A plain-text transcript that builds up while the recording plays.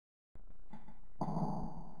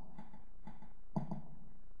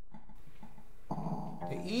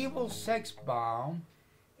evil sex bomb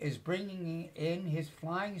is bringing in his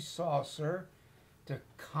flying saucer to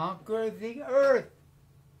conquer the Earth.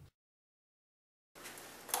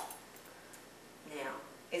 Now,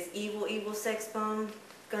 is evil sex bomb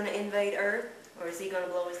gonna invade Earth, or is he gonna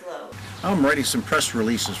blow his load? I'm writing some press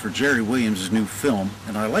releases for Jerry Williams' new film,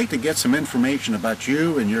 and I'd like to get some information about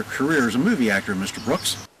you and your career as a movie actor, Mr.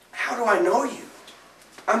 Brooks. How do I know you?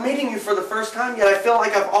 I'm meeting you for the first time, yet I feel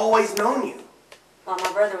like I've always known you. While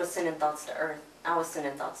my brother was sending thoughts to Earth, I was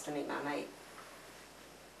sending thoughts to meet my mate.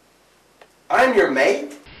 I'm your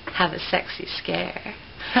mate? Have a sexy scare.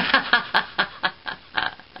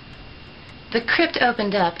 The crypt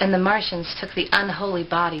opened up and the Martians took the unholy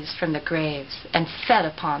bodies from the graves and fed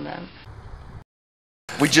upon them.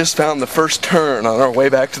 We just found the first turn on our way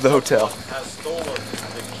back to the hotel. Has stolen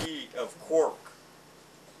the key of Quark.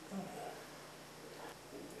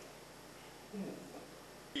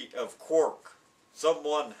 Key of Quark.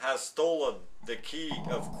 Someone has stolen the key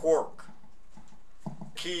of Quark.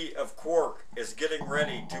 Key of Quark is getting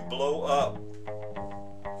ready to blow up.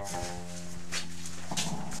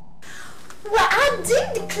 Well, I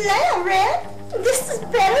do declare, Red, this is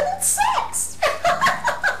better than sex.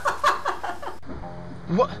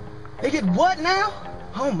 What? They did what now?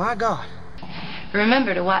 Oh my God.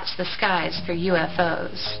 Remember to watch the skies for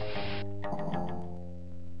UFOs.